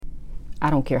I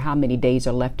don't care how many days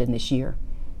are left in this year.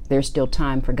 There's still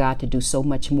time for God to do so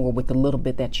much more with the little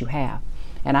bit that you have.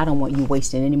 And I don't want you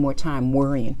wasting any more time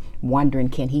worrying, wondering,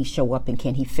 can he show up and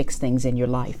can he fix things in your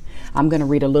life? I'm going to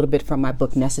read a little bit from my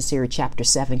book, Necessary, chapter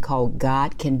 7, called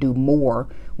God Can Do More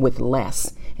with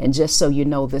Less. And just so you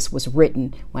know, this was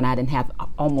written when I didn't have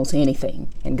almost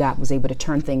anything, and God was able to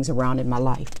turn things around in my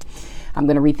life. I'm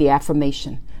going to read the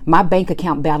affirmation. My bank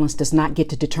account balance does not get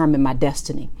to determine my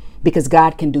destiny, because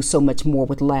God can do so much more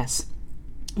with less.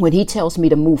 When he tells me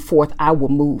to move forth, I will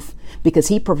move, because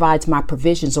he provides my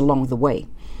provisions along the way.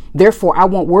 Therefore, I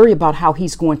won't worry about how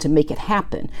he's going to make it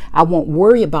happen. I won't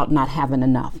worry about not having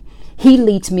enough. He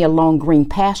leads me along green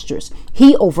pastures.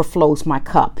 He overflows my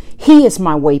cup. He is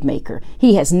my way maker.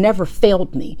 He has never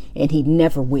failed me, and he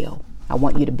never will. I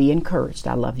want you to be encouraged.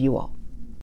 I love you all.